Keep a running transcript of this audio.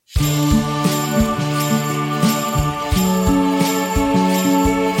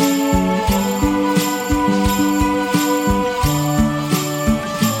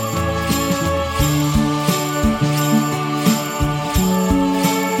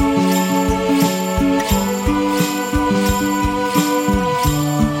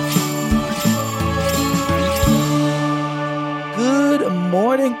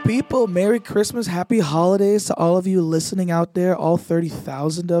Merry Christmas, Happy Holidays to all of you listening out there, all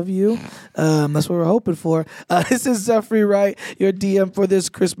 30,000 of you. That's what we're hoping for. This is Zephyr Wright, your DM for this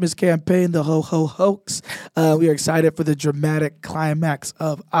Christmas campaign, the Ho Ho Hoax. We are excited for the dramatic climax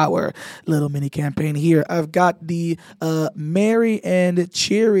of our little mini campaign here. I've got the merry and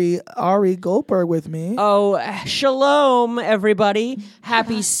cheery Ari Goldberg with me. Oh, shalom, everybody.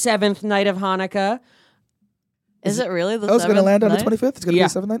 Happy 7th night of Hanukkah. Is it really the 7th? Oh, it's going to land on the night? 25th? It's going to be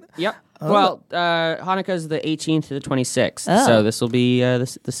the 7th night? Yep. Oh. Well, Hanukkah is the 18th to the 26th. Oh. So this will be the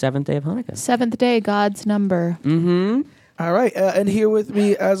 7th day of Hanukkah. 7th day, God's number. Mm-hmm. All right. And here with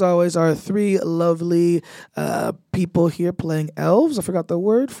me, as always, are three lovely people here playing elves. I forgot the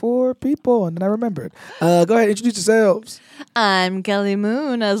word for people, and then I remembered. Go ahead, introduce yourselves. I'm Kelly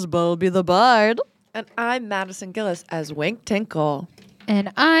Moon as Bulby the Bard. And I'm Madison Gillis as Wink Tinkle.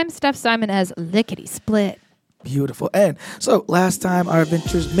 And I'm Steph Simon as Lickety Split. Beautiful. And so last time our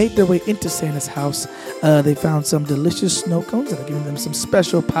adventurers made their way into Santa's house, they found some delicious snow cones that are giving them some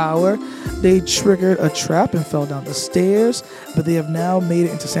special power. They triggered a trap and fell down the stairs, but they have now made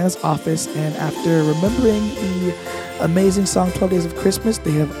it into Santa's office, and after remembering the amazing song 12 Days of Christmas,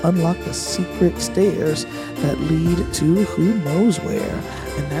 they have unlocked the secret stairs that lead to who knows where.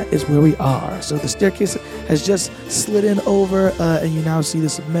 And that is where we are. So the staircase has just slid in over, and you now see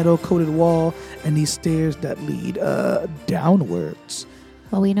this metal-coated wall and these stairs that lead downwards.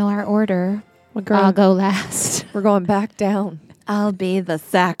 Well, we know our order. We're I'll go last. We're going back down. I'll be the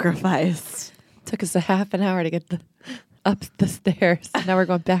sacrifice. Took us a half an hour to get up the stairs. Now we're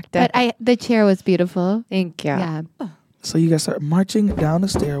going back down. But the chair was beautiful. Thank you. Yeah. So you guys start marching down the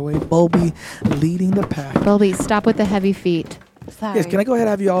stairway, Bulby leading the pack. Bulby, stop with the heavy feet. Sorry. Yes, can I go ahead and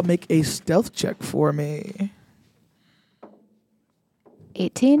have you all make a stealth check for me?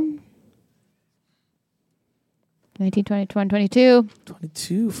 18? 19, 20, 21, 22.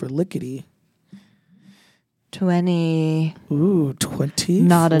 22 for Lickety. 20. Ooh, 20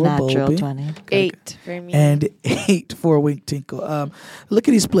 Not a for natural Bulby. 20. 8 for me. And 8 for Wink Tinkle.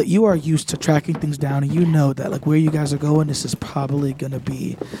 Lickety Split, you are used to tracking things down, and you know that like where you guys are going, this is probably going to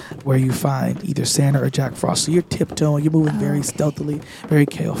be where you find either Santa or Jack Frost. So you're tiptoeing, you're moving very stealthily, very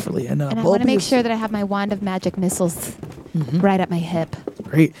carefully. And And I want to Bulby make is- sure that I have my wand of magic missiles right at my hip.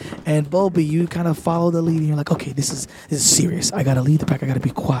 Great. And Bulby, you kind of follow the lead, and you're like, okay, this is serious. I got to lead the pack. I got to be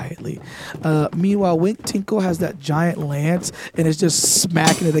quietly. Meanwhile, Wink Tinkle has that giant lance, and it's just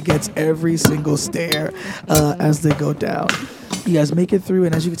smacking it against every single stair as they go down. You guys make it through,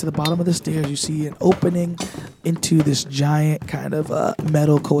 and as you get to the bottom of the stairs, you see an opening into this giant kind of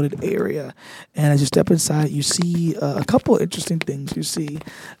metal-coated area. And as you step inside, you see a couple interesting things. You see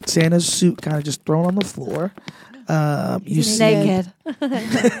Santa's suit kind of just thrown on the floor. You see Naked.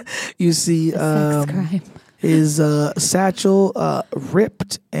 you see Sex crime. his satchel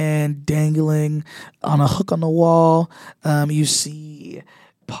ripped and dangling on a hook on the wall. You see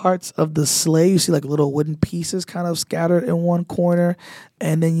parts of the sleigh. You see like little wooden pieces kind of scattered in one corner.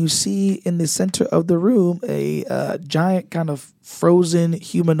 And then you see in the center of the room a giant kind of frozen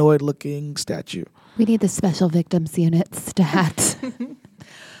humanoid looking statue. We need the special victims unit stat.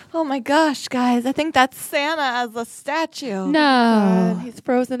 Oh my gosh, guys. I think that's Santa as a statue. No. God, he's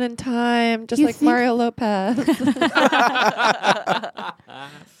frozen in time, just You like think- Mario Lopez.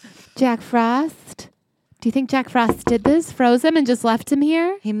 Jack Frost? Do you think Jack Frost did this? Froze him and just left him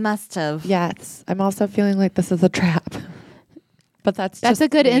here? He must have. Yes. I'm also feeling like this is a trap. But that's That's just a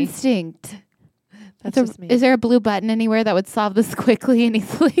good me. instinct. That's So just me. is there a blue button anywhere that would solve this quickly and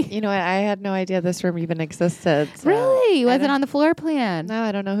easily? You know what? I had no idea this room even existed. So Really? I Wasn't don't- on the floor plan. No,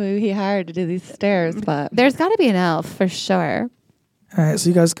 I don't know who he hired to do these stairs, but There's got to be an elf for sure. All right, so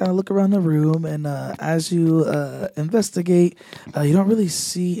you guys kind of look around the room, and as you investigate, you don't really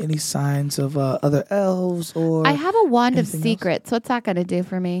see any signs of other elves or. I have a wand of anything else? secrets. What's that going to do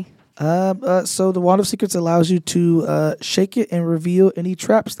for me? So the Wand of Secrets allows you to shake it and reveal any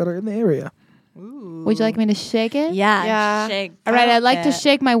traps that are in the area. Would you like me to shake it? Yeah. Shake. All right, I'd like to it.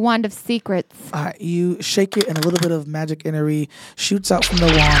 shake my wand of secrets. All right, you shake it, and a little bit of magic energy shoots out from the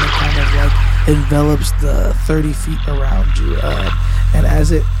wand and kind of like envelops the 30 feet around you. And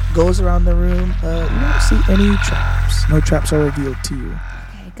as it goes around the room, you don't see any traps. No traps are revealed to you.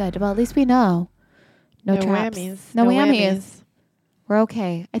 Okay, good. Well, at least we know. No traps. whammies. No whammies. We're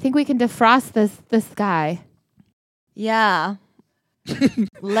okay. I think we can defrost this guy. Yeah.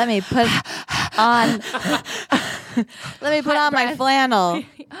 Let me put on Let me put on my flannel.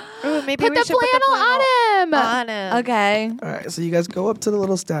 Ooh, maybe Put we the should flannel on him. on him. Okay. All right, so you guys go up to the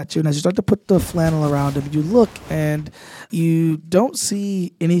little statue, and as you start to put the flannel around him, you look and you don't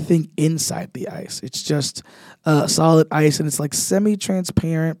see anything inside the ice. It's just solid ice, and it's like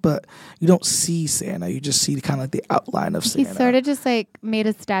semi-transparent, but you don't see Santa. You just see kind of like the outline of He Santa. sort of just like made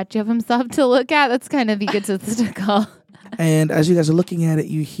a statue of himself to look at. That's kind of egotistical. And as you guys are looking at it,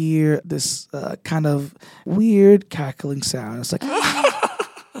 you hear this kind of weird cackling sound. It's like,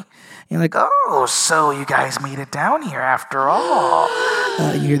 you're like, oh, so you guys made it down here after all.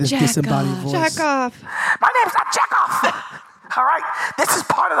 You hear this disembodied voice. Jack off. My name's not Chekov. All right, this is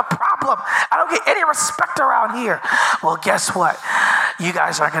part of the problem. I don't get any respect around here. Well, guess what? You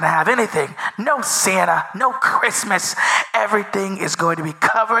guys aren't going to have anything. No Santa, no Christmas. Everything is going to be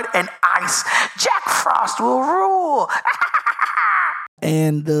covered in ice. Jack Frost will rule.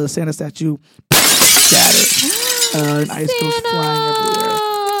 And the Santa statue shatters. And ice goes flying everywhere.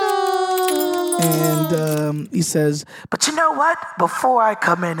 And he says, But you know what? Before I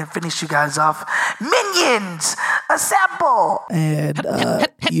come in and finish you guys off, minions, assemble. and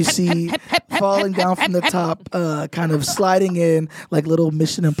you see falling down from the top, kind of sliding in like little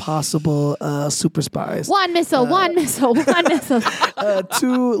Mission Impossible super spies. One missile, one missile, one missile.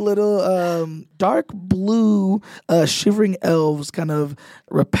 Two little dark blue shivering elves kind of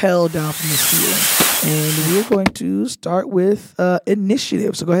rappel down from the ceiling. And we're going to start with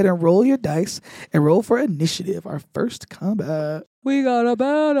initiative. So go ahead and roll your dice and roll for initiative, our first combat. We got a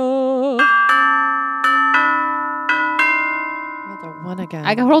battle. Rolled a 1 again.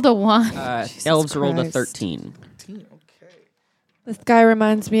 I rolled a 1. Elves rolled a Christ. 13. This guy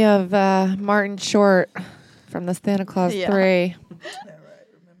reminds me of Martin Short from the Santa Claus Yeah. 3.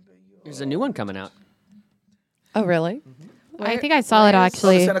 There's a new one coming out. Oh, really? I think I saw it Oh, the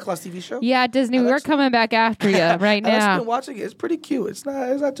actually. Santa Claus TV show? Yeah, Disney, we're coming back after you right I've now. been watching it. It's pretty cute. It's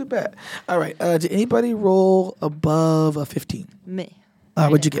not too bad. All right. Did anybody roll above a 15? Me.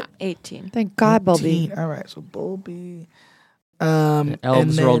 What'd you get? 18. Thank God, Bulby. 18. All right. So Bulby. Elves and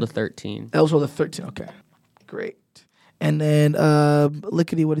then rolled a 13. Elves rolled a 13. Okay. Great. And then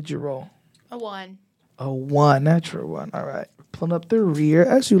Lickety, what did you roll? A 1. A 1. Natural 1. All right. Pulling up the rear,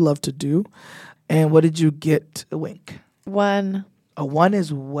 as you love to do. And what did you get, Wink? 1. A 1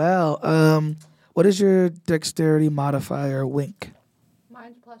 as well. What is your dexterity modifier, Wink?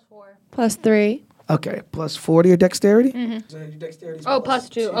 Mine's +4. Plus 3. Okay, plus 4 to your dexterity? So your dexterity is Oh,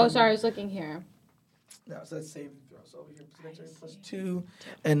 +2. Oh, sorry, I was looking here. No, so that's saving throw. So over here, dexterity plus 2.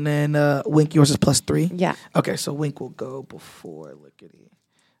 And then Wink, yours is plus 3? Yeah. Okay, so Wink will go before Lickety.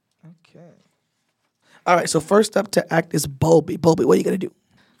 Okay. All right, so first up to act is Bulby. Bulby, what are you going to do?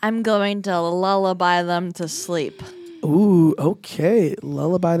 I'm going to lullaby them to sleep. Ooh, okay.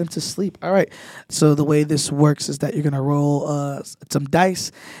 Lullaby them to sleep. All right. So the way this works is that you're going to roll some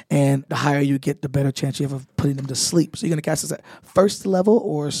dice, and the higher you get, the better chance you have of putting them to sleep. So you're going to cast this at first level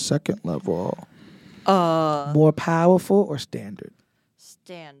or second level? More powerful or standard?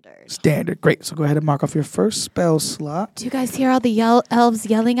 Standard. Standard. Great. So go ahead and mark off your first spell slot. Do you guys hear all the elves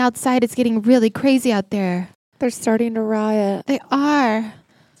yelling outside? It's getting really crazy out there. They're starting to riot. They are.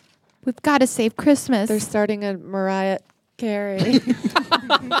 We've got to save Christmas. They're starting a Mariah Carey.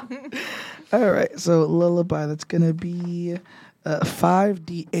 All right. So lullaby, that's going to be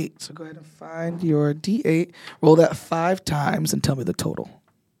 5d8. So go ahead and find your d8. Roll that 5 times and tell me the total.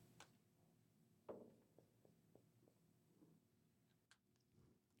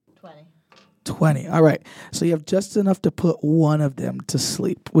 20. All right. So you have just enough to put one of them to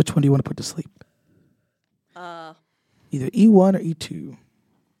sleep. Which one do you want to put to sleep? Either E1 or E2.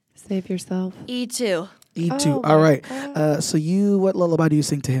 Save yourself. E2. E2. Oh All my right. God. So what lullaby do you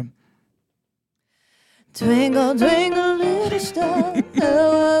sing to him? Twinkle, twinkle, little star, how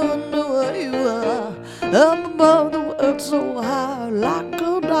I wonder where you are. Up above the world so high, like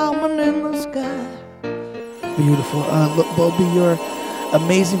a diamond in the sky. Beautiful. Look, Bulby, your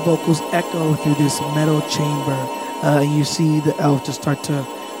amazing vocals echo through this metal chamber. You see the elf just start to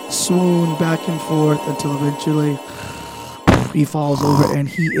swoon back and forth until eventually he falls over and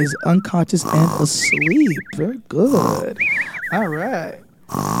he is unconscious and asleep. Very good. All right.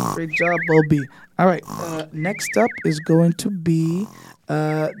 Great job, Bulby. All right. Next up is going to be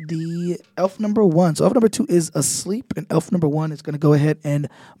the elf number 1. So elf number 2 is asleep, and elf number 1 is going to go ahead and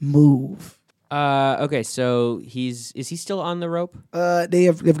move. Okay, so is he still on the rope?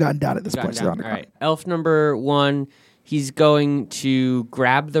 They've gotten down at this Gotten point. So they're down. on the All right. Elf number 1, he's going to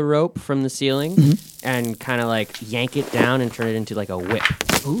grab the rope from the ceiling and kind of like yank it down and turn it into like a whip.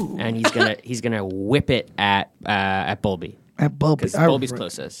 Ooh. And he's gonna whip it at Bulby. At Bulby. Because All Bulby's right.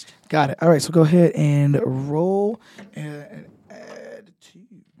 closest. Got it. All right, so go ahead and roll and add 2.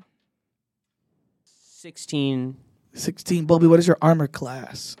 16. 16. Bulby, what is your armor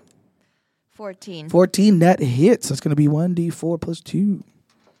class? 14. 14. That hits. That's going to be 1d4 plus 2.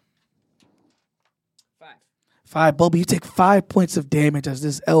 5. Bulby, you take 5 points of damage as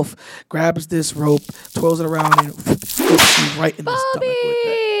this elf grabs this rope, twirls it around, and hits you right in the stomach with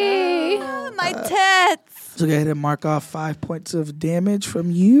it. Oh, my tits. So go ahead and mark off 5 points of damage from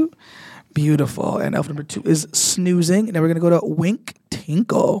you. Beautiful. And elf number 2 is snoozing. And then we're going to go to Wink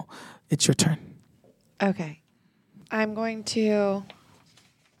Tinkle. It's your turn. Okay. I'm going to,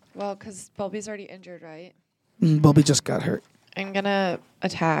 well, because Bulby's already injured, right? Bulby just got hurt. I'm going to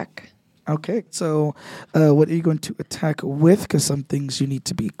attack. Okay, so what are you going to attack with? Because some things you need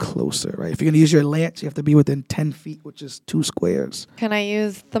to be closer, right? If you're going to use your lance, you have to be within 10 feet, which is 2 squares. Can I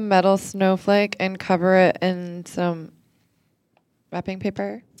use the metal snowflake and cover it in some wrapping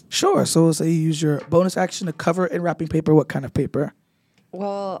paper? Sure. So say you use your bonus action to cover it in wrapping paper. What kind of paper?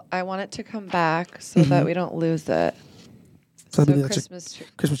 Well, I want it to come back so that we don't lose it. So So that'd be like Christmas tree.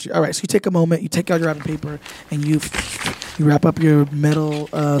 Christmas tree. All right, so you take a moment, you take out your wrapping paper, and you wrap up your metal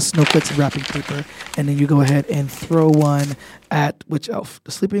snowflakes in wrapping paper, and then you go ahead and throw one at which elf?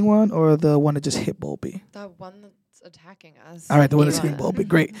 The sleeping one or the one that just hit Bulby? The one that's attacking us. All right, the one that's hitting Bulby.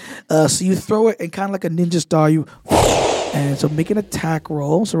 Great. So you throw it, and kind of like a ninja star, and so make an attack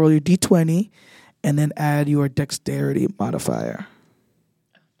roll. So roll your d20, and then add your dexterity modifier.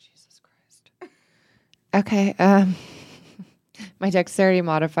 Jesus Christ. Okay. My dexterity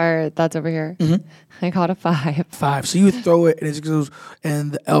modifier, that's over here. I got a 5. 5. So you throw it, and it just goes,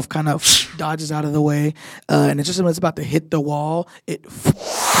 and the elf kind of dodges out of the way. And it's just when it's about to hit the wall, it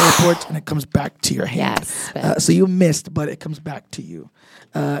teleports, and it comes back to your hand. Yes. So you missed, but it comes back to you.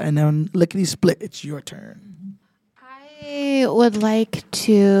 And then lickety split, it's your turn. I would like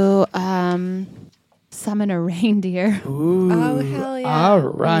to summon a reindeer. Ooh. Oh, hell yeah. All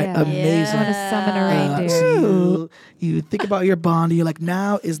right. Yeah. Amazing. I want to summon a reindeer. So you think about your bond, and you're like,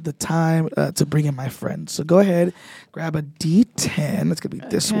 now is the time to bring in my friend. So go ahead, grab a D10. That's going to be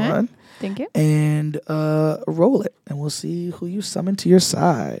this Okay. one. Thank you. And roll it. And we'll see who you summon to your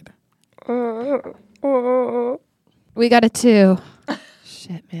side. We got a 2.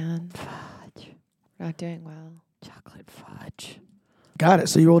 Shit, man. Fudge. We're not doing well. Chocolate fudge. Got it.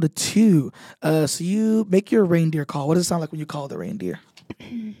 So you rolled a 2. So you make your reindeer call. What does it sound like when you call the reindeer?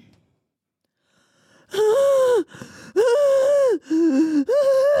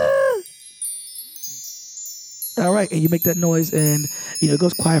 All right, and you make that noise, and it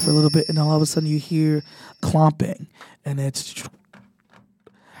goes quiet for a little bit, and then all of a sudden you hear clomping, and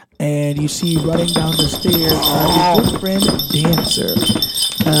you see running down the stairs your good friend Dancer,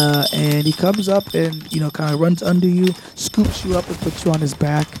 and he comes up and kind of runs under you, scoops you up, and puts you on his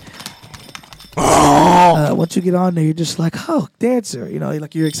back. Once you get on there, you're just like, oh, Dancer,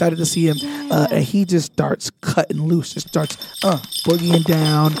 like you're excited to see him, and he just starts cutting loose, just starts boogieing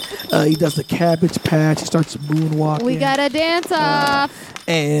down. He does the cabbage patch, he starts moonwalking. We got to dance off.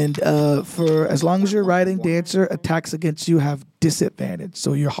 And for as long as you're riding, Dancer attacks against you have disadvantage,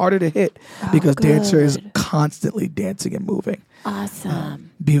 so you're harder to hit because Dancer is constantly dancing and moving.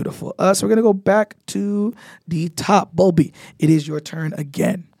 Awesome. Beautiful. So we're gonna go back to the top. Bulby, it is your turn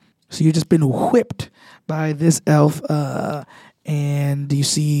again. So you've just been whipped by this elf, and you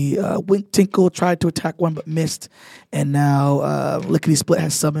see Wink Tinkle tried to attack one but missed, and now Lickety Split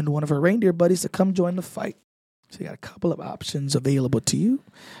has summoned one of her reindeer buddies to come join the fight. So you got a couple of options available to you.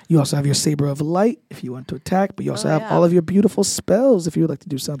 You also have your Saber of Light if you want to attack, but you also have all of your beautiful spells if you would like to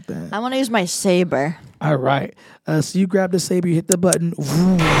do something. I want to use my saber. All right. So you grab the saber, you hit the button,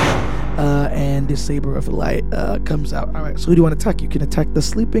 and the Saber of Light comes out. All right. So who do you want to attack? You can attack the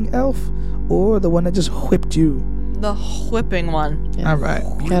sleeping elf or the one that just whipped you. The whipping one. All right.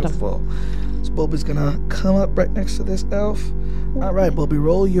 Beautiful. So Bulby's going to come up right next to this elf. All right, Bulby,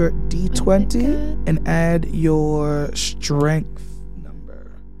 roll your D20 and add your strength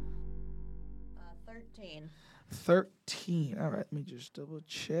number. 13. 13. All right, let me just double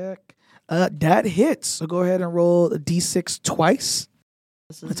check. That hits. So go ahead and roll a D6 twice.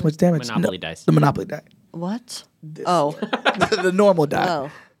 That's much damage. Monopoly dice. The Monopoly die. What? This. Oh. The normal die.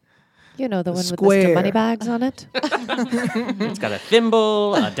 Oh. You know, the one Square. with Mr. Moneybags on it? It's got a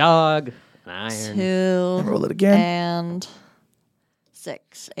thimble, a dog, an iron. 2. And roll it again. And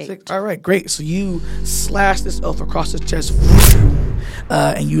 6. 8. 6. All right, great. So you slash this elf across his chest,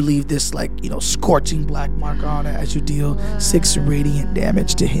 and you leave this scorching black mark on it as you deal 6 radiant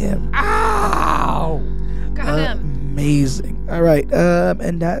damage to him. Ow! Got him. Amazing. All right,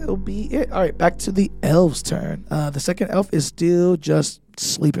 and that'll be it. All right, back to the elf's turn. The second elf is still just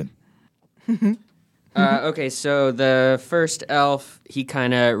sleeping. Okay, so the first elf, he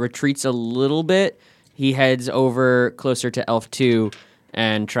kind of retreats a little bit. He heads over closer to elf 2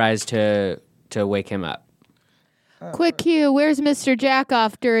 and tries to wake him up. Quick cue, where's Mr.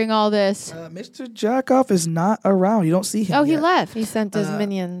 Jackoff during all this? Mr. Jackoff is not around. You don't see him. Oh, he yet. left. He sent his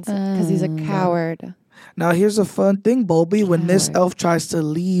minions because he's a coward. Now, here's a fun thing, Bulby. When this elf tries to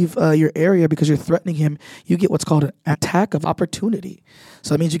leave your area because you're threatening him, you get what's called an attack of opportunity.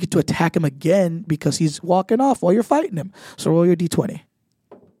 So that means you get to attack him again because he's walking off while you're fighting him. So roll your d20.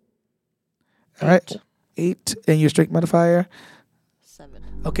 All right. 8. And your strength modifier? 7.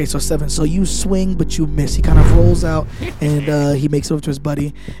 Okay, so 7. So you swing, but you miss. He kind of rolls out, and he makes it over to his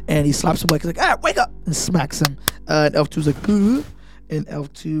buddy, and he slaps him like, he's like, wake up, and smacks him. And Elf 2's like, boo. And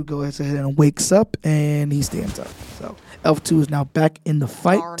Elf 2 goes ahead and wakes up, and he stands up. So Elf 2 is now back in the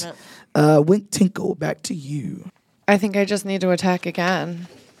fight. Wink Tinkle, back to you. I think I just need to attack again.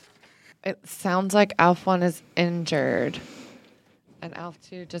 It sounds like Elf 1 is injured. And Elf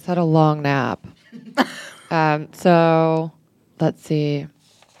 2 just had a long nap. So let's see.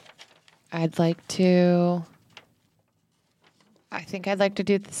 I think I'd like to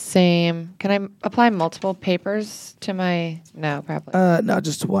do the same. Can I apply multiple papers to my? No, probably. No,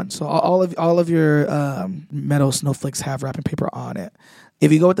 just one. So all of your metal snowflakes have wrapping paper on it.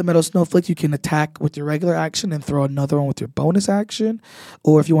 If you go with the metal snowflakes, you can attack with your regular action and throw another one with your bonus action.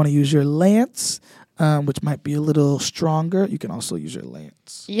 Or if you want to use your lance, which might be a little stronger, you can also use your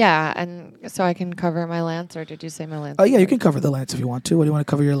lance. Yeah, and so I can cover my lance, or did you say my lance? Oh yeah, you can cover the lance if you want to. What do you want to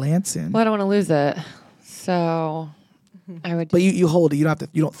cover your lance in? Well, I don't want to lose it, so I would. But you hold it. You don't have to.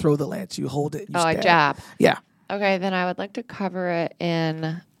 You don't throw the lance. You hold it. And you I stab. jab. Yeah. Okay, then I would like to cover it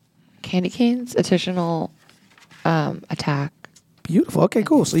in candy canes, additional attack. Beautiful. Okay,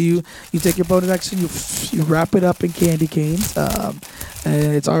 cool. So you take your bonus action, you wrap it up in candy canes.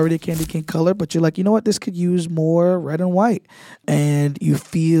 And it's already a candy cane color, but you're like, you know what? This could use more red and white. And you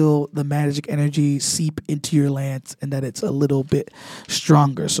feel the magic energy seep into your lance and that it's a little bit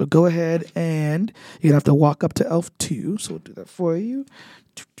stronger. So go ahead and you're going to have to walk up to Elf 2. So we'll do that for you.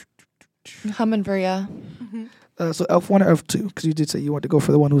 Humming for ya. So Elf 1 or Elf 2? Because you did say you want to go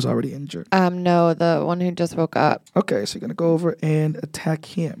for the one who's already injured. No, the one who just woke up. Okay, so you're going to go over and attack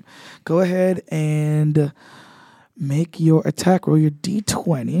him. Go ahead and make your attack. Roll your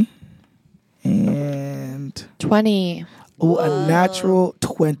d20. And 20. oh, a natural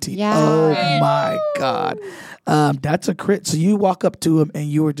 20. Yeah. Oh my God. That's a crit. So you walk up to him and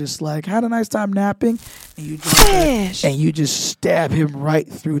you were just like, had a nice time napping. And you just, and you just stab him right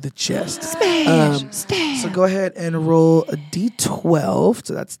through the chest. So go ahead and roll a d12.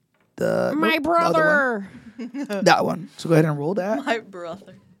 So that's the My nope, brother. the other one. That one. So go ahead and roll that. My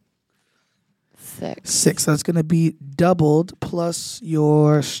brother. 6. 6. So that's going to be doubled plus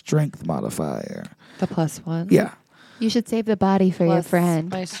your strength modifier. The +1. Yeah. You should save the body for your Plus friend.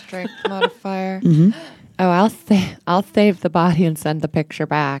 My strength modifier. Mm-hmm. Oh, I'll save the body and send the picture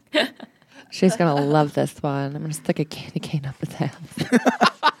back. She's gonna love this one. I'm gonna stick a candy cane up his ass.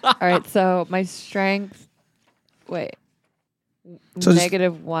 All right, so my strength. Wait. So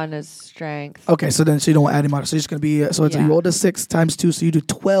 -1 is strength. Okay, so you don't add him on. So it's going to be, so it's Yeah. you roll the 6 times 2, so you do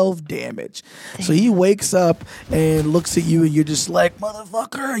 12 damage. So he wakes up and looks at you, and you're just like,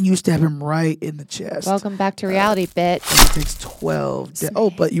 motherfucker, and you stab him right in the chest. Welcome back to reality, bitch. And he takes 12.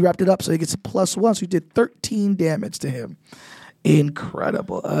 But you wrapped it up, so he gets a +1, so you did 13 damage to him.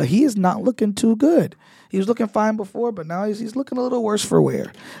 Incredible. He is not looking too good. He was looking fine before, but now he's looking a little worse for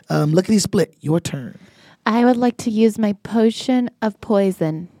wear. Lickety split, your turn. I would like to use my potion of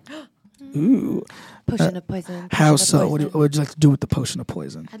poison. Ooh. Potion of poison. How so? What would you like to do with the potion of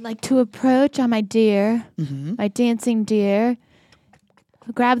poison? I'd like to approach on my deer, Mm-hmm. my dancing deer,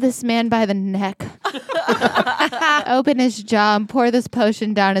 grab this man by the neck, open his jaw, and pour this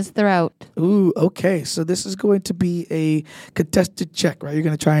potion down his throat. Ooh, okay. So this is going to be a contested check, right? You're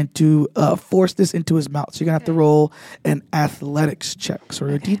going to try and to force this into his mouth. So you're going to have to roll an athletics check. So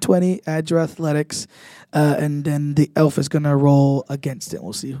your D20, add your athletics, and then the elf is going to roll against it.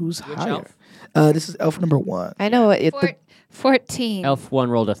 We'll see who's higher. elf? This is elf number 1. I know it. 14. Elf 1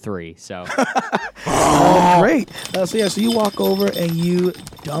 rolled a 3, so. Great. So you walk over and you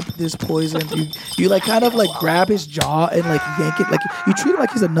dump this poison. You like kind of like grab his jaw and like yank it. Like you treat him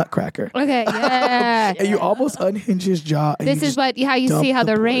like he's a nutcracker. Okay, yeah. And you almost unhinge his jaw. And This you is just how you dump see how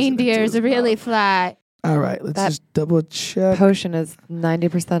the the poison into reindeers his really mouth. fly. All right, let's That just double check. Potion is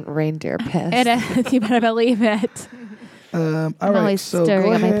 90% reindeer piss. And you better believe it. All I'm right, always so stirring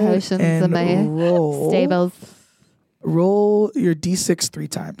go up my ahead potions and in my roll. stables. Roll your d6 3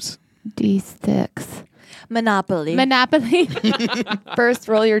 times. D6. Monopoly. Monopoly. First,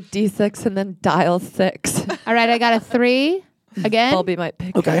 roll your d6 and then dial 6. All right, I got a 3 again. Bulby might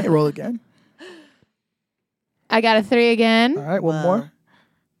pick. Okay, roll again. I got a 3 again. All right, one more.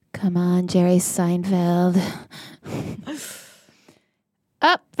 Come on, Jerry Seinfeld.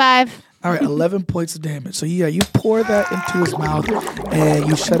 Up 5. All right, 11 points of damage. So yeah, you pour that into his mouth and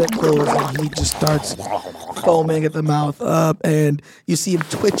you shut it closed and he just starts foaming at the mouth up and you see him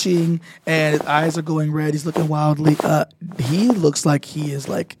twitching and his eyes are going red. He's looking wildly. He looks like he is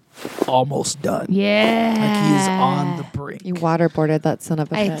like almost done. Yeah. Like he is on the brink. You waterboarded that son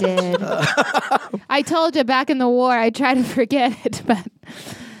of a I bitch. did. I told you back in the war, I tried to forget it, but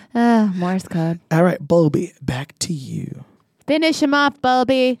Morse code. All right, Bulby, back to you. Finish him off,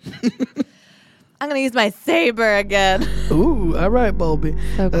 Bulby. I'm going to use my saber again. Ooh, all right, Bulby.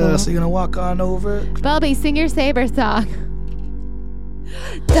 So cool. So you're going to walk on over. Bulby, sing your saber song.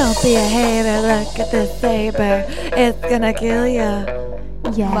 Don't be a hater. Look at this saber. It's going to kill ya.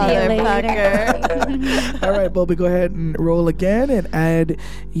 Yeah, Motherfucker. All right, Bulby, go ahead and roll again and add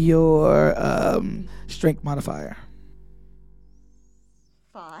your strength modifier.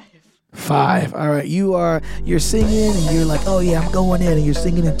 5. All right, you're singing and you're like, oh yeah, I'm going in, and you're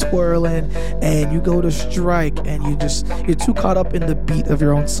singing and twirling, and you go to strike, and you're too caught up in the beat of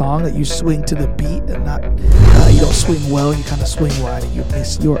your own song that you swing to the beat and not you don't swing well. You kind of swing wide and you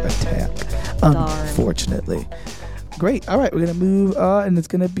miss your attack, unfortunately. Great. All right, we're gonna move, and it's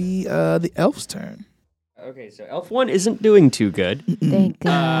gonna be the elf's turn. Okay, so Elf 1 isn't doing too good. Thank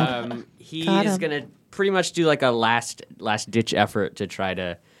God. He Got is him. going to pretty much do like a last ditch effort to try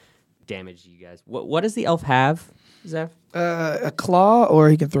to damage you guys. What does the elf have, Zeph? A claw, or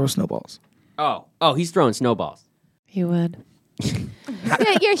he can throw snowballs. Oh, he's throwing snowballs. You would.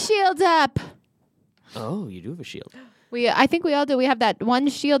 Get your shield up. Oh, you do have a shield. I think we all do. We have that one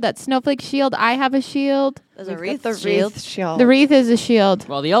shield, that snowflake shield. I have a shield. There's a We've wreath got the shield. wreath shield. The wreath is a shield.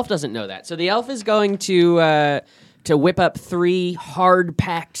 Well, the elf doesn't know that. So the elf is going to whip up 3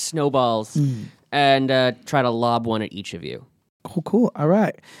 hard-packed snowballs and try to lob one at each of you. Cool. All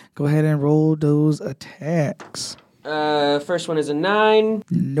right, go ahead and roll those attacks. First one is a 9,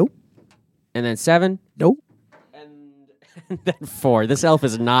 Nope. and then 7, Nope. and then 4. This elf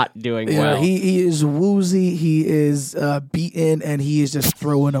is not doing Yeah, well. he is woozy. He is beaten, and he is just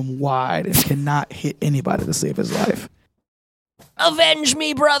throwing them wide and cannot hit anybody to save his life. Avenge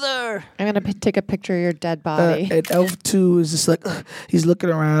me, brother! I'm going to take a picture of your dead body. And Elf 2 is just like, he's looking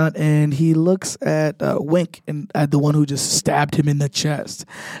around, and he looks at Wink, and at the one who just stabbed him in the chest.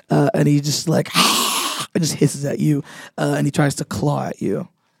 And he just like, and just hisses at you, and he tries to claw at you.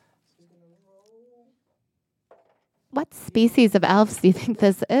 What species of elves do you think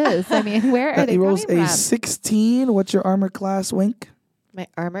this is? I mean, where are they He rolls coming a from? 16. What's your armor class, Wink? My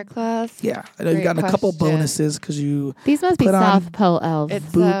armor class? Yeah, I know you Great got a couple question. bonuses because you These must be Put on- South Pole elves. It's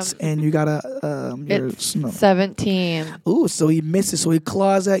boots and you got your it's snow. 17. Ooh, so he misses. So he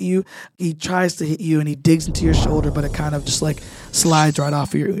claws at you. He tries to hit you, and he digs into your shoulder, but it kind of just like slides right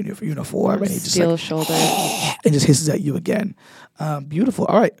off of your uniform, and he just Steel like, shoulder. and just hisses at you again. Beautiful.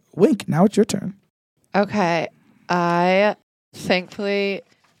 All right, Wink. Now it's your turn. Okay. I thankfully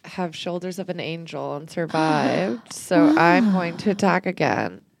have shoulders of an angel and survived. So I'm going to attack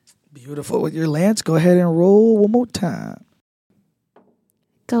again. Beautiful. With your lance, go ahead and roll one more time.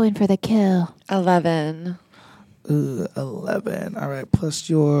 Going for the kill. 11. 11. All right, plus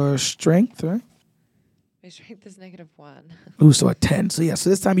your strength, right? My strength is -1. Ooh, so a 10. So yeah,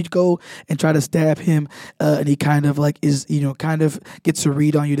 so this time you go and try to stab him, and he kind of like kind of gets a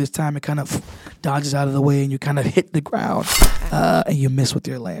read on you this time and kind of dodges out of the way, and you kind of hit the ground, and you miss with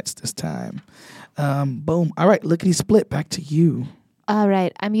your lance this time. Boom. All right, lickety split. Back to you. All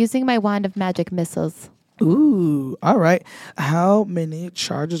right, I'm using my wand of magic missiles. Ooh, all right. How many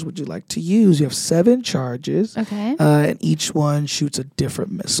charges would you like to use? You have 7 charges. Okay. And each one shoots a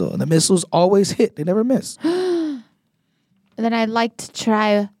different missile. And the missiles always hit. They never miss. And then I'd like to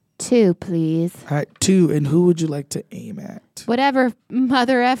try 2, please. All right, 2. And who would you like to aim at? Whatever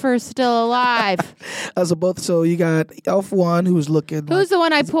mother effer's still alive. So you got Elf 1 who's looking Who's the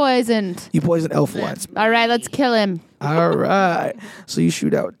one I poisoned? you poison Elf 1. All right, let's kill him. All right. So you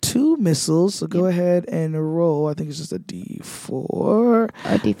shoot out 2 missiles. So go ahead and roll. I think it's just a D4.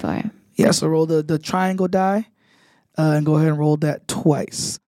 Oh, D4. Yeah, so roll the triangle die. And go ahead and roll that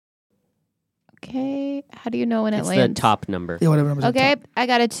twice. Okay. How do you know when it It's lands? the top number. Yeah, whatever number's at the Okay, top. I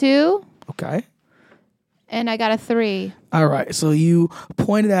got a 2 Okay. and I got a 3. All right, so you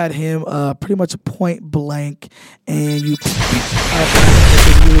pointed at him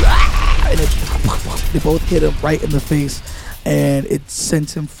and they both hit him right in the face, and it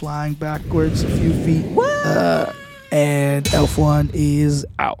sends him flying backwards a few feet. And Elf 1 is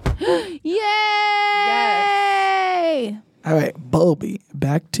out. Yay! All right, Bulby,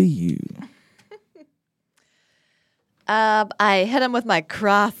 back to you. I hit him with my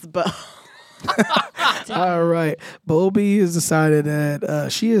crossbow. All right, Bulby has decided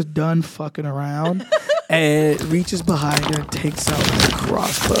that she is done fucking around and reaches behind her and takes out the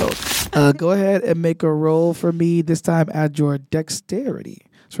crossbow. Go ahead and make a roll for me. This time add your dexterity.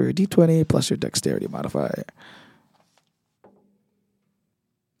 So your d20 plus your dexterity modifier.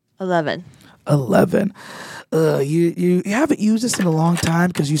 11. 11. You haven't used this in a long time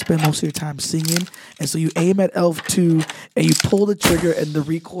because you spend most of your time singing, and so you aim at Elf 2 and you pull the trigger, and the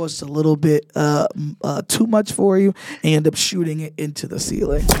recoil is a little bit too much for you, and you end up shooting it into the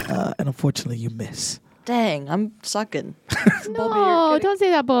ceiling, and unfortunately you miss. Dang, I'm sucking. No, don't say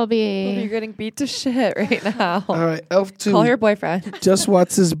that, You're Bulby. getting beat to shit right now. All right, Elf 2 Call your boyfriend. just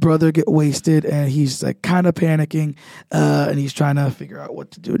watched his brother get wasted, and he's like kind of panicking, and he's trying to figure out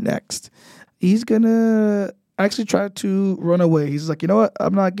what to do next. He's gonna actually try to run away. He's like, you know what?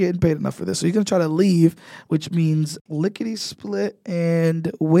 I'm not getting paid enough for this. So he's gonna try to leave, which means Lickety Split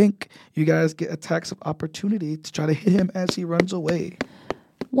and Wink, you guys get attacks of opportunity to try to hit him as he runs away.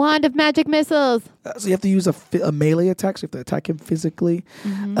 Wand of magic missiles. So you have to use a melee attack. So you have to attack him physically.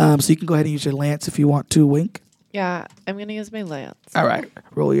 So you can go ahead and use your lance if you want to, Wink. Yeah, I'm going to use my lance. All right.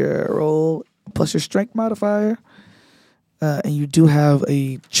 Roll plus your strength modifier. And you do have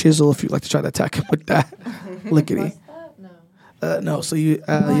a chisel if you'd like to try to attack him with that. Lickety. No, so you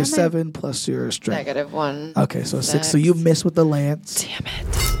your 7 plus your strength. -1. Okay, so 6. So you miss with the lance. Damn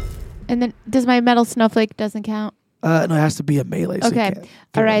it. And then does my metal snowflake doesn't count? No, it has to be a melee. So you Okay. can't do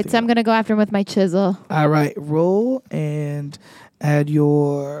All right, anything so I'm going to go after him with my chisel. All right, roll and add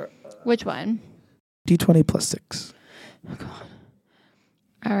your Which one? d20 plus 6.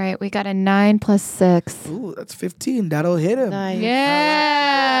 All right, we got a 9 plus 6. Ooh, that's 15. That'll hit him. Nice.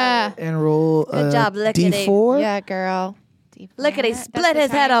 Yeah. And roll Good job, Lickety. d4. Yeah, girl. Lickety split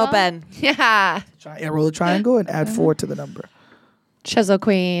his head open. Yeah. Roll a triangle and add 4 to the number. Chisel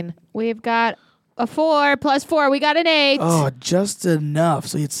Queen. We've got a 4 plus 4. We got an 8. Oh, just enough.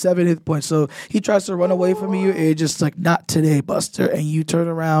 So he had 7 hit points. So he tries to run away from you, and you're just like, not today, Buster. And you turn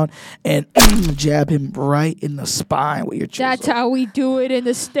around and jab him right in the spine with your chisel. That's how we do it in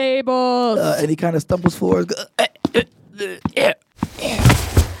the stables. And he kind of stumbles forward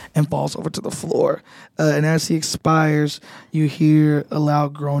and falls over to the floor. And as he expires, you hear a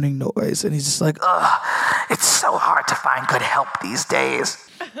loud groaning noise. And he's just like, ugh, It's so hard to find good help these days.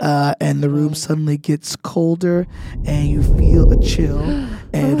 and the room suddenly gets colder, and you feel a chill.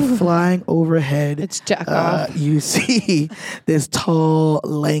 And flying overhead, It's Jack off. you see this tall,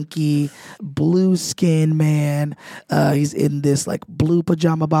 lanky, blue-skinned man. He's in this like blue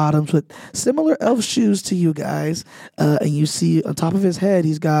pajama bottoms with similar elf shoes to you guys. And you see on top of his head,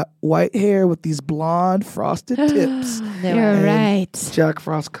 he's got white hair with these blonde frosted tips. You're And right. Jack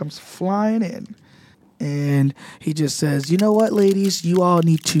Frost comes flying in. And he just says, you know what, ladies? You all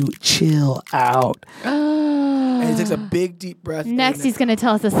need to chill out. And he takes a big, deep breath. Next, and he's going to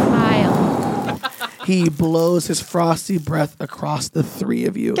tell us to smile. he blows his frosty breath across the three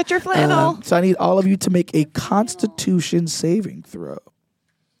of you. Get your flannel. So I need all of you to make a Constitution saving throw.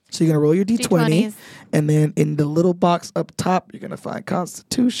 So you're going to roll your D20. D20s. And then in the little box up top, you're going to find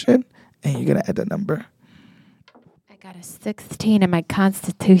Constitution. And you're going to add the number. I got a 16 and my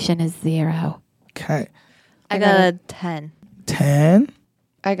constitution is 0. Okay. I got a 10. 10.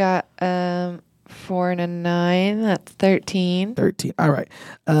 I got 4 and a 9. That's 13. 13. All right.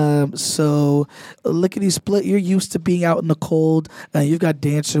 So Lickety Split, you're used to being out in the cold. You've got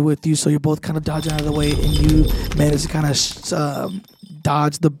Dancer with you, so you're both kind of dodging out of the way, and you manage to kind of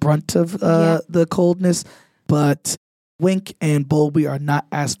dodge the brunt of the coldness. But Wink and Bulby are not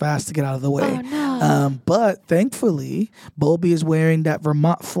as fast to get out of the way. Oh, no. But thankfully, Bulby is wearing that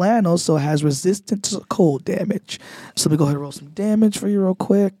Vermont flannel, so it has resistance to cold damage. So let me go ahead and roll some damage for you real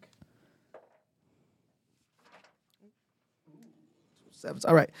quick. 7s.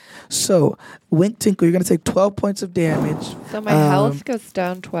 All right. So, Wink Tinkle, you're going to take 12 points of damage. So my health goes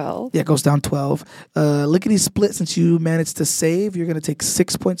down 12. Yeah, it goes down 12. Lickety Split, since you managed to save, you're going to take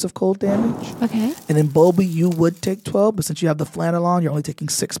 6 points of cold damage. Okay. And then Bulby, you would take 12, but since you have the flannel on, you're only taking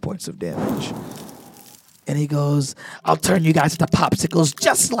 6 points of damage. And he goes, I'll turn you guys into popsicles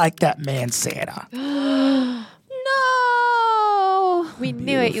just like that man Santa. No. We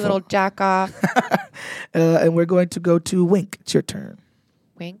knew it, you little jack off. And we're going to go to Wink. It's your turn.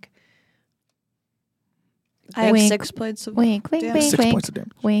 Wink. I have Wink. 6 points of Wink, wink, damage. wink, 6 wink. points of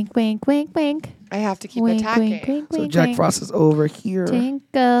damage. Wink, wink, wink, wink. I have to keep Wink, attacking. wink, wink, So wink, Jack wink. Frost is over here.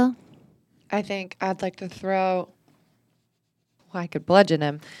 Tinkle. I think I'd like to throw. Well, I could bludgeon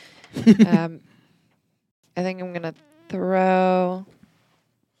him. I think I'm gonna throw.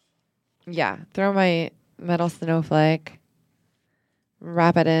 Yeah, throw my metal snowflake.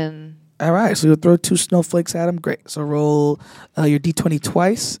 Wrap it in. All right, so you'll throw 2 snowflakes at him. Great. So roll your d20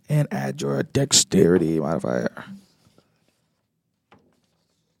 twice and add your dexterity modifier.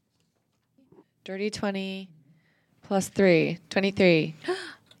 Dirty 20 plus 3. 23.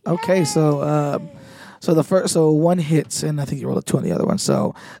 Okay, so one hits, and I think you roll a 2 on the other one.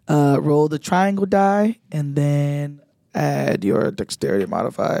 So roll the triangle die, and then add your dexterity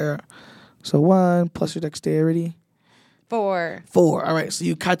modifier. So 1 plus your dexterity. 4. 4. All right, so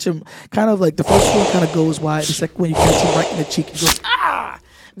you catch him kind of like the first one kind of goes wide. The second one you catch him right in the cheek. He goes, ah!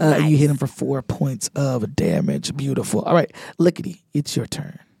 And you hit him for 4 points of damage. Beautiful. All right, Lickety, it's your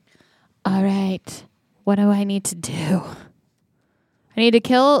turn. All right. What do I need to do? I need to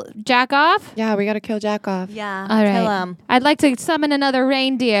kill Jack off? Yeah, we gotta kill Jack off. Yeah. All Kill right. him. I'd like to summon another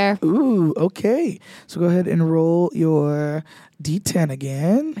reindeer. Ooh, okay. So go ahead and roll your d10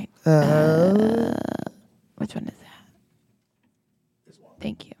 again. Which one is that?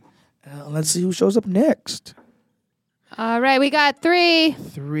 Thank you. Let's see who shows up next. All right, we got 3.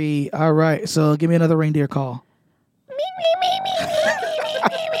 3. All right, so give me another reindeer call.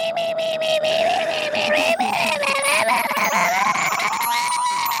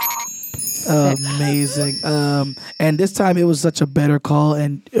 Amazing. And this time it was such a better call,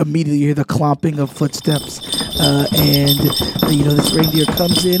 and immediately you hear the clomping of footsteps. And this reindeer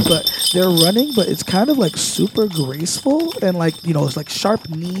comes in, but they're running, but it's kind of like super graceful, and it's like sharp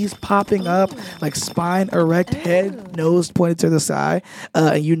knees popping up, like spine erect, head, nose pointed to the side.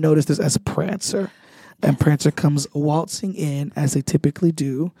 And you notice this as Prancer. And Prancer comes waltzing in as they typically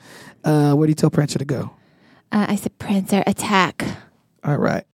do. Where do you tell Prancer to go? I said, Prancer, attack. All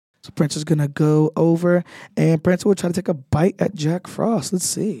right. So Prancer's going to go over, and Prancer will try to take a bite at Jack Frost. Let's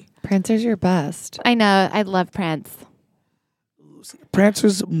see. Prancer's your best. I know. I love Prance.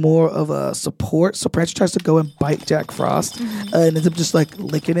 Prancer's more of a support, so Prancer tries to go and bite Jack Frost, and ends up just like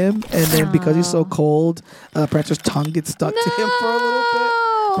licking him, and then because he's so cold, Prancer's tongue gets stuck to him for a little bit.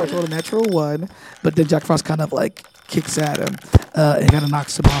 Prancer rolled a natural 1, but then Jack Frost kind of like kicks at him and kind of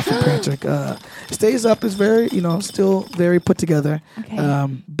knocks him off, and Prancer stays up, is very, still very put together,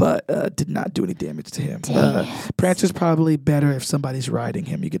 Okay. but did not do any damage to him. Prancer's probably better if somebody's riding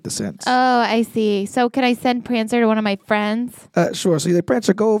him, you get the sense. Oh, I see. So can I send Prancer to one of my friends? Sure, so either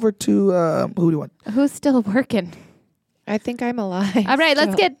Prancer, go over to, who do you want? Who's still working? I think I'm alive. All right,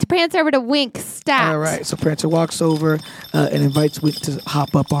 let's get Prancer over to Wink stat. All right, so Prancer walks over and invites Wink to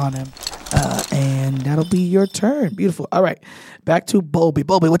hop up on him, and that'll be your turn. Beautiful. All right, back to Bulby.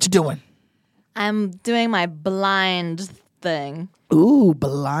 Bulby, what you doing? I'm doing my blind thing. Ooh,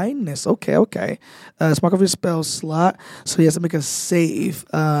 blindness. Okay. Let's mark off your spell slot, so he has to make a save.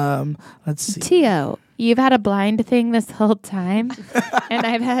 Let's see. Tio, you've had a blind thing this whole time, and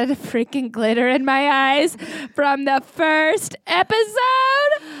I've had a freaking glitter in my eyes from the first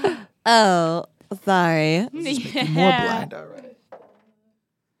episode. Oh, sorry. More blind. All right.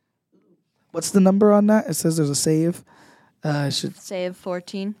 What's the number on that? It says there's a save. Should Save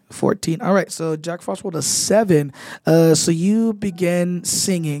 14. 14. All right, so Jack Frost rolled a 7. So you begin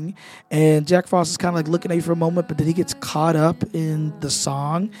singing, and Jack Frost is kind of like looking at you for a moment, but then he gets caught up in the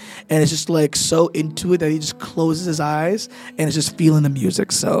song, and it's just like so into it that he just closes his eyes and is just feeling the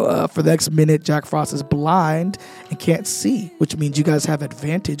music. So for the next minute, Jack Frost is blind and can't see, which means you guys have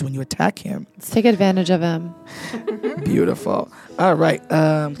advantage when you attack him. Let's take advantage of him. Beautiful. All right.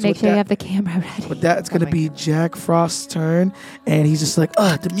 So Make sure you have the camera ready. with that, it's going to be Jack Frost's turn, and he's just like,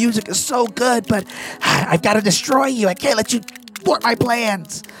 the music is so good, but I've got to destroy you. I can't let you thwart my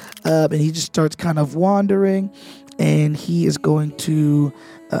plans. And he just starts kind of wandering, and he is going to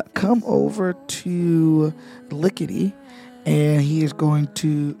come over to Lickety, and he is going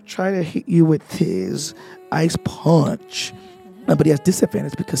to try to hit you with his ice punch. But he has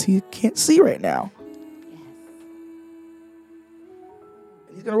disadvantage because he can't see right now.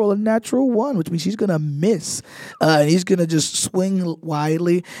 He's going to roll a natural 1, which means he's going to miss. And he's going to just swing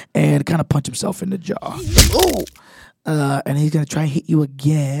widely and kind of punch himself in the jaw. Ooh! And he's going to try and hit you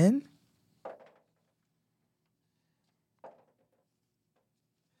again.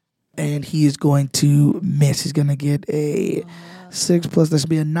 And he is going to miss. He's going to get a 6 plus, this will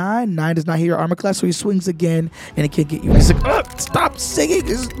be a 9. 9 does not hit your armor class, so he swings again, and he can't get you. He's like, stop singing.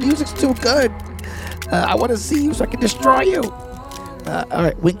 This music's too good. I want to see you so I can destroy you. All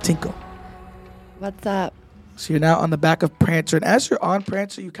right, Wink Tinkle. What's up? So you're now on the back of Prancer, and as you're on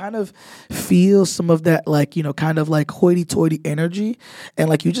Prancer, you kind of feel some of that, like, you know, kind of like hoity-toity energy, and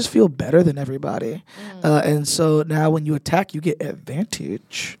like you just feel better than everybody. And so now when you attack, you get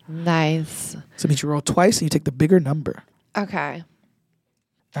advantage. Nice. So it means you roll twice and you take the bigger number. Okay.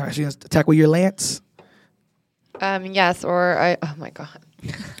 All right, so you're gonna attack with your lance. Yes, or I. Oh my god.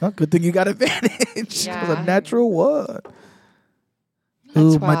 Oh, good thing you got advantage. It was a Yeah. natural 1.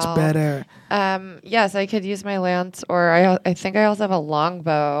 Ooh, much 12. better. Yes, I could use my lance, or I think I also have a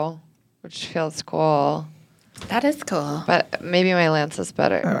longbow, which feels cool. That is cool. But maybe my lance is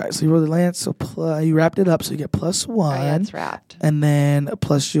better. All right, so you roll the lance, so you wrapped it up, so you get +1. Oh, yeah, it's wrapped. And then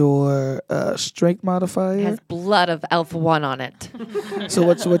plus your strength It modifier. has blood of elf 1 on it. So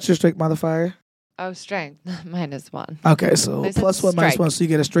what's your strength modifier? Oh, strength. Mine is 1. Okay, so I said +1 minus strike. 1, so you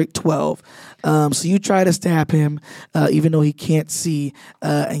get a straight 12. So you try to stab him, even though he can't see,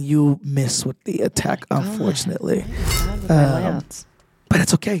 and you miss with the attack, unfortunately. But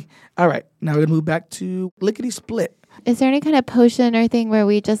it's okay. All right, now we're gonna move back to Lickety Split. Is there any kind of potion or thing where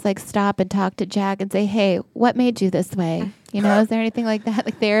we just like stop and talk to Jack and say, "Hey, what made you this way?" You know, is there anything like that,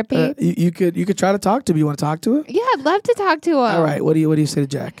 like therapy? You could try to talk to him. You want to talk to him? Yeah, I'd love to talk to him. All right. What do you say to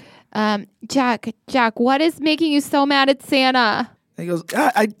Jack? Jack, what is making you so mad at Santa? And he goes,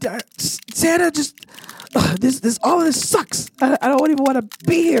 Santa just this all of this sucks. I don't even want to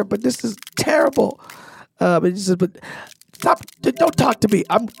be here, but this is terrible. But he says, but stop! Don't talk to me.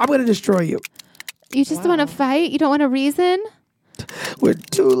 I'm gonna destroy you. You just want to fight? You don't want a reason? We're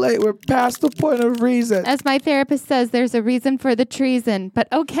too late. We're past the point of reason. As my therapist says, there's a reason for the treason. But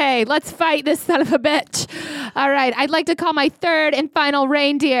okay, let's fight this son of a bitch. All right, I'd like to call my third and final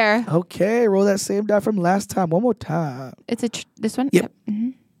reindeer. Okay, roll that same die from last time. One more time. It's this one? Yep.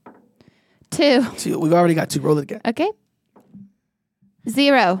 Mhm. 2. 2. We've already got 2. Roll it again. Okay.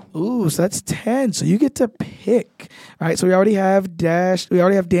 0. Ooh, so that's 10. So you get to pick. All right, so we already have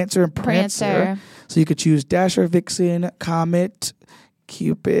Dancer and Prancer. So you could choose Dasher, Vixen, Comet,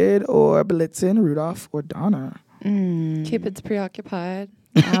 Cupid, or Blitzen, Rudolph, or Donner. Cupid's preoccupied.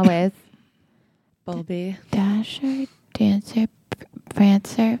 Always. Bulby. Dasher, Dancer,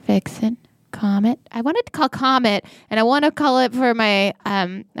 Prancer, Vixen, Comet. I wanted to call Comet, and I want to call it for my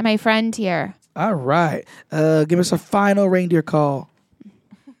my friend here. All right. Give us a final reindeer call.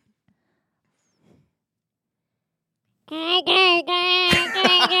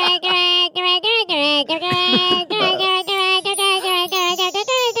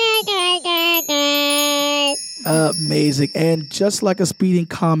 Amazing. And just like a speeding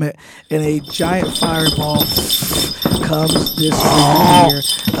comet and a giant fireball comes this reindeer,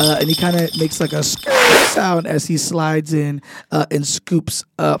 and he kind of makes like a sound as he slides in and scoops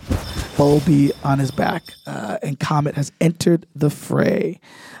up Bulby on his back. And Comet has entered the fray.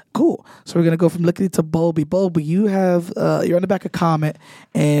 Cool. So we're gonna go from Lickety to Bulby. Bulby, you have you're on the back of Comet,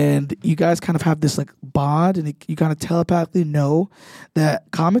 and you guys kind of have this like bond, and you kind of telepathically know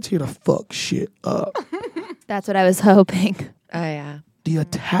that Comet's here to fuck shit up. That's what I was hoping. Oh, yeah. Do you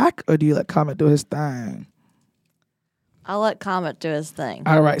attack or do you let Comet do his thing? I'll let Comet do his thing.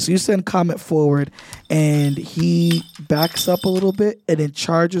 All right, so you send Comet forward, and he backs up a little bit, and then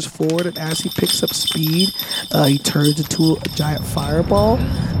charges forward. And as he picks up speed, he turns into a giant fireball,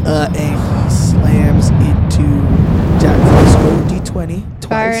 and he slams into Jack Frost. Roll D20 twice.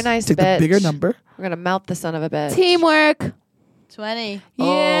 Very nice, Take bitch. the bigger number. We're going to melt the son of a bitch. Teamwork. 20.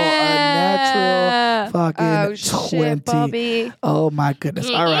 Oh, a natural fucking Oh, 20. shit, Bulby. Oh my goodness!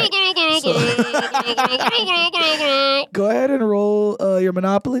 All right. Go ahead and roll your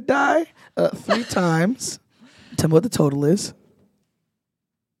Monopoly die 3 times. Tell me what the total is.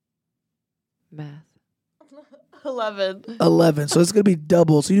 Math. 11. 11. So it's going to be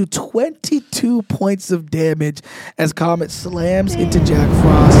double. So you do 22 points of damage as Comet slams into Jack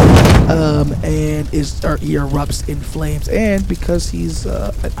Frost and he erupts in flames. And because he's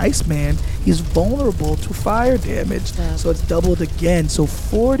an Iceman, he's vulnerable to fire damage. So it's doubled again. So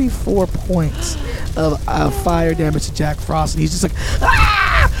 44 points of fire damage to Jack Frost. And he's just like,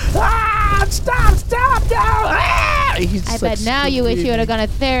 stop, no! Ah! He's I just, bet like, now you wish you would have gone to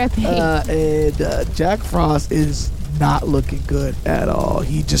therapy. and Jack Frost is not looking good at all.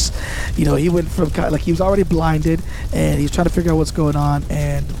 He just, he went from he was already blinded, and he's trying to figure out what's going on,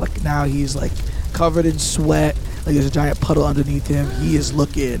 and like now he's like covered in sweat, like there's a giant puddle underneath him. He is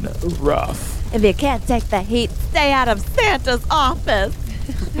looking rough. If you can't take the heat, stay out of Santa's office.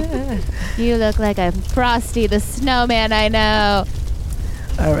 You look like a Frosty the Snowman I know.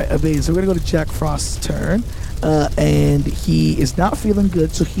 All right, amazing. So we're gonna go to Jack Frost's turn. and he is not feeling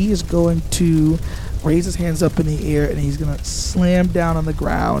good, so he is going to raise his hands up in the air, and he's going to slam down on the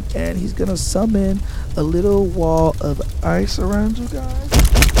ground, and he's going to summon a little wall of ice around you guys.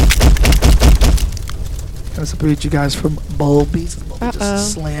 Kind of separate you guys from Bulby. So Bulby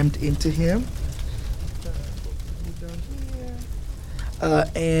just slammed into him.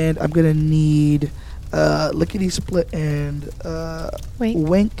 And I'm going to need Lickety Split and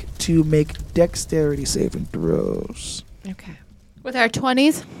Wink to make dexterity saving throws. Okay. With our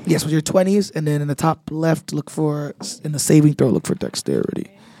 20s? Yes, with your 20s, and then in the top left, in the saving throw, look for dexterity.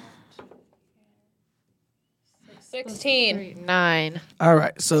 16. 9. All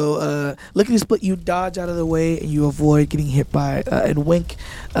right, so Lickety Split, you dodge out of the way and you avoid getting hit by, and Wink,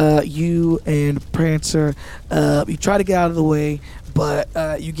 you and Prancer, you try to get out of the way,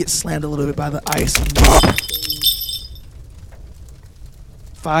 but you get slammed a little bit by the ice.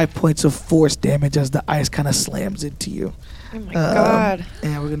 5 points of force damage as the ice kind of slams into you. Oh my god.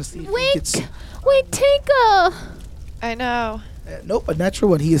 And we're going to see if he Wink! gets... Wink, Tinkle! I know. Nope, a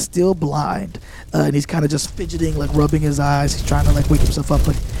natural one. He is still blind, and he's kind of just fidgeting, like rubbing his eyes. He's trying to like wake himself up,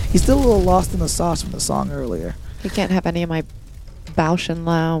 but he's still a little lost in the sauce from the song earlier. He can't have any of my Bausch and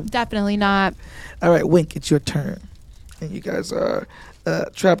Lomb. Definitely not. All right, Wink, it's your turn, and you guys are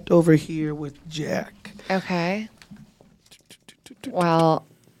trapped over here with Jack. Okay. Well,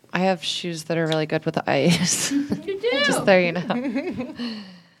 I have shoes that are really good with the ice. You do. Just there, you know.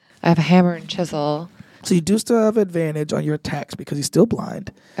 I have a hammer and chisel. So you do still have advantage on your attacks because he's still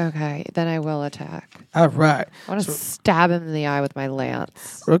blind. Okay, then I will attack. All right. I want to stab him in the eye with my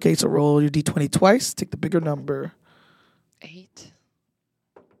lance. Okay, so roll your d20 twice. Take the bigger number. 8.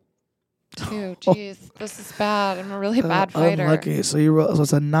 2. Jeez, this is bad. I'm a really bad fighter. Unlucky. So you roll. So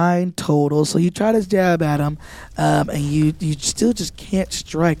it's a 9 total. So you try to jab at him, and you still just can't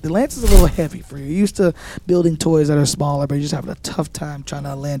strike. The lance is a little heavy for you. You're used to building toys that are smaller, but you're just having a tough time trying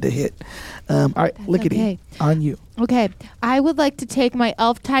to land a hit. All right, Lickety, okay. on you. Okay, I would like to take my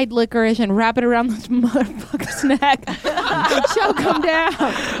elf-tide licorice and wrap it around this motherfucker's neck and choke him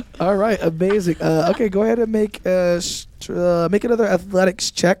down. All right, amazing. Okay, go ahead and make another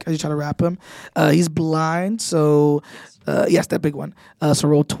athletics check as you try to wrap him. He's blind, so yes, that big one. So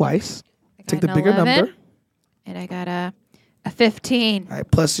roll twice. Take the bigger 11, number. And I got a 15. All right,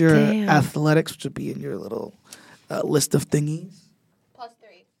 plus your Damn. athletics, which would be in your little list of thingies. Plus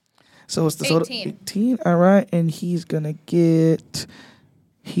 3. So it's the 18. 18. All right, and he's gonna get.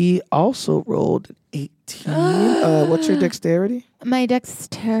 He also rolled an 18. What's your dexterity? My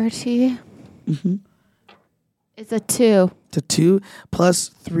dexterity Mm-hmm. is a 2. To 2 plus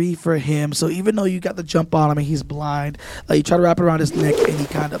 3 for him. So even though you got the jump on him and he's blind, you try to wrap it around his neck, and he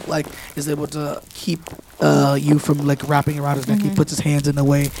kind of like is able to keep you from like wrapping around his neck. He puts his hands in the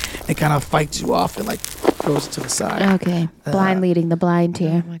way and kind of fights you off and like throws it to the side. Okay, blind leading the blind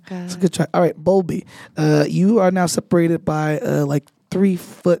here. Oh my god. It's a good try. All right, Bulby, you are now separated by like 3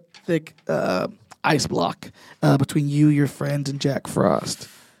 foot thick ice block between you, your friends, and Jack Frost.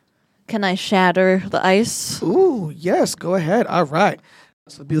 Can I shatter the ice? Ooh, yes, go ahead. All right.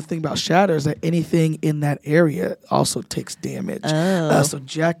 So the beautiful thing about shatter is that anything in that area also takes damage. So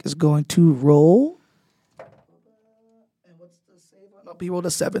Jack is going to roll. And what's the save? Oh, he rolled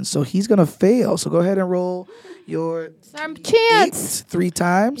a 7, so he's going to fail. So go ahead and roll your It's our chance. 3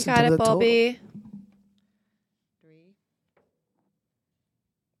 times. You got until it, the total. Bulby. 3.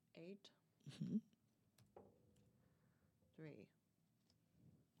 8. 3.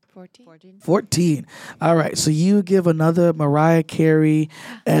 14. 14. All right, so you give another Mariah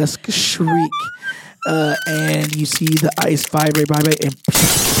Carey-esque shriek, and you see the ice vibrate, and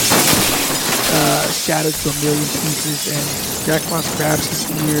shatters to a million pieces, and Jack Frost grabs his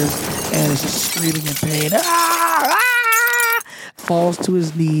ears and is just screaming in pain. Ah! Ah! Falls to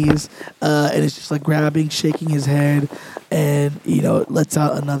his knees, and is just like grabbing, shaking his head, and lets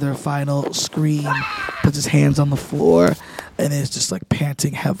out another final scream, puts his hands on the floor, and is just like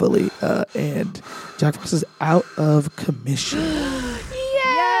panting heavily, and Jack Frost is out of commission. Yay!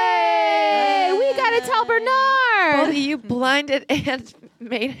 We gotta tell Bernard. Bulby, you blinded and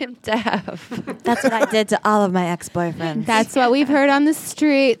made him deaf. That's what I did to all of my ex-boyfriends. That's what we've heard on the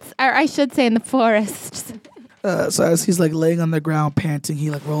streets, or I should say in the forests. So as he's like laying on the ground panting,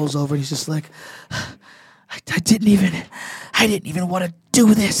 he like rolls over and he's just like, I didn't even want to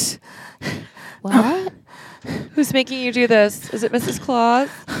do this. What? Who's making you do this? Is it Mrs. Claus?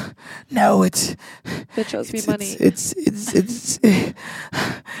 No, it's Bitch owes me money.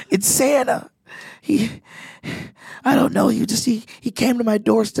 It's Santa. I don't know. He came to my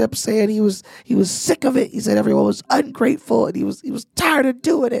doorstep saying he was sick of it. He said everyone was ungrateful and he was tired of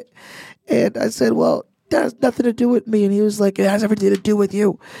doing it. And I said, well, that has nothing to do with me. And he was like, it has everything to do with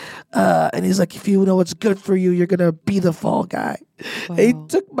you. And he's like, if you know what's good for you, you're going to be the fall guy. Wow. He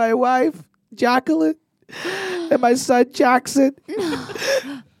took my wife, Jacqueline, and my son, Jackson.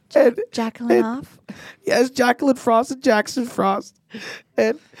 And Jacqueline off. yes, Jacqueline Frost and Jackson Frost.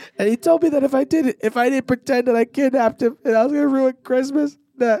 And he told me that if I didn't pretend that I kidnapped him and I was going to ruin Christmas,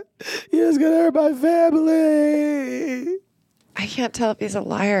 that he was going to hurt my family. I can't tell if he's a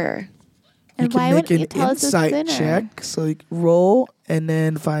liar. And You why can make wouldn't you an tell us a insight sinner? check. So you can roll and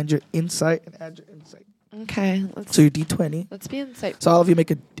then find your insight and add your insight. Okay, let's So your D20. be insight. So all of you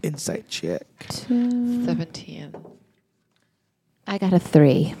make an insight check. 17 I got a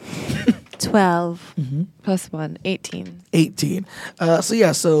 3. 12. plus 1, 18. 18.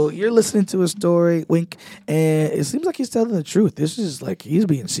 So you're listening to a story, Wink, and it seems like he's telling the truth. This is like he's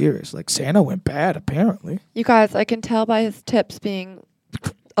being serious. Like Santa went bad, apparently. You guys, I can tell by his tips being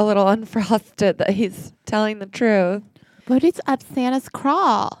a little unfrosted that he's telling the truth. What is up Santa's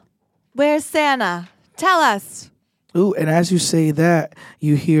crawl? Where's Santa? Tell us. Ooh, and as you say that,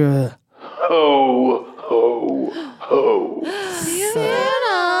 you hear a Ho, ho, ho.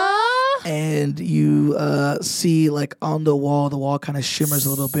 Santa! and you see like on the wall kind of shimmers a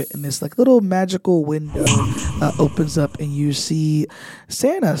little bit, and this like little magical window opens up, and you see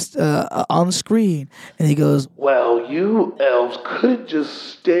Santa on screen, and he goes, Well, you elves couldn't just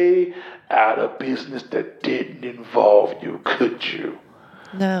stay out of business that didn't involve you, could you?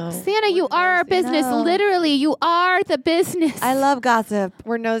 No. Santa, you are our business. No. Literally, you are the business. I love gossip.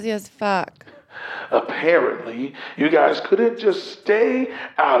 We're nosy as fuck. Apparently, you guys couldn't just stay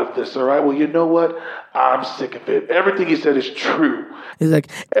out of this, all right? Well, you know what? I'm sick of it. Everything he said is true. he's like,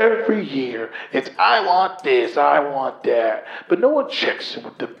 Every year, it's I want this, I want that. But no one checks in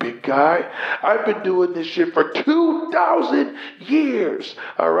with the big guy. I've been doing this shit for 2,000 years,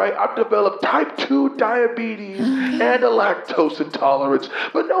 all right? I've developed type 2 diabetes and a lactose intolerance.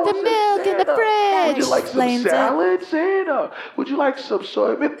 But no one says, milk in the "Santa, fridge would you like some explains it." salad, Santa? Would you like some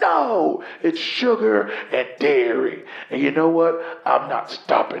soy milk? No, it's sugar and dairy. And you know what? I'm not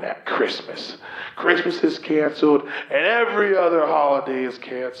stopping at Christmas. Christmas is canceled, and every other holiday is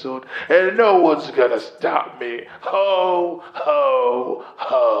canceled, and no one's gonna stop me. Ho, ho,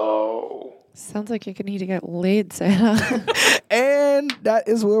 ho. Sounds like you're going to need to get laid, Santa. and that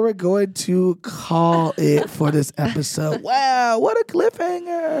is where we're going to call it for this episode. Wow, what a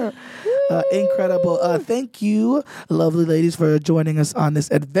cliffhanger! Incredible. Thank you, lovely ladies, for joining us on this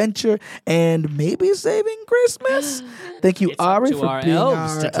adventure and maybe saving Christmas. Thank you, It's up Ari, to for our being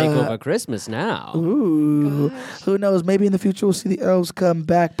elves our to take over Christmas now. Ooh, who knows? Maybe in the future we'll see the elves come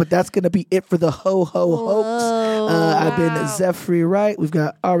back, but that's gonna be it for the ho ho hoax. I've been Zephyr Wright. We've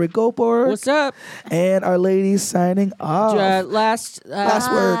got Ari Goldberg What's up? and our ladies signing off. Last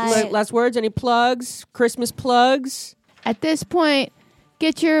words. Last words. Any plugs? Christmas plugs? At this point,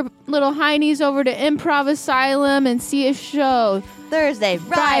 get your little heinies over to Improv Asylum and see a show. Thursday,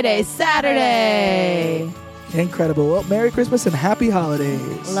 Friday, Saturday. Incredible. Well, Merry Christmas and Happy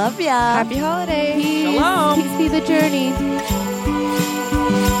Holidays. Love ya. Happy holidays. Peace. Shalom. Peace be the journey.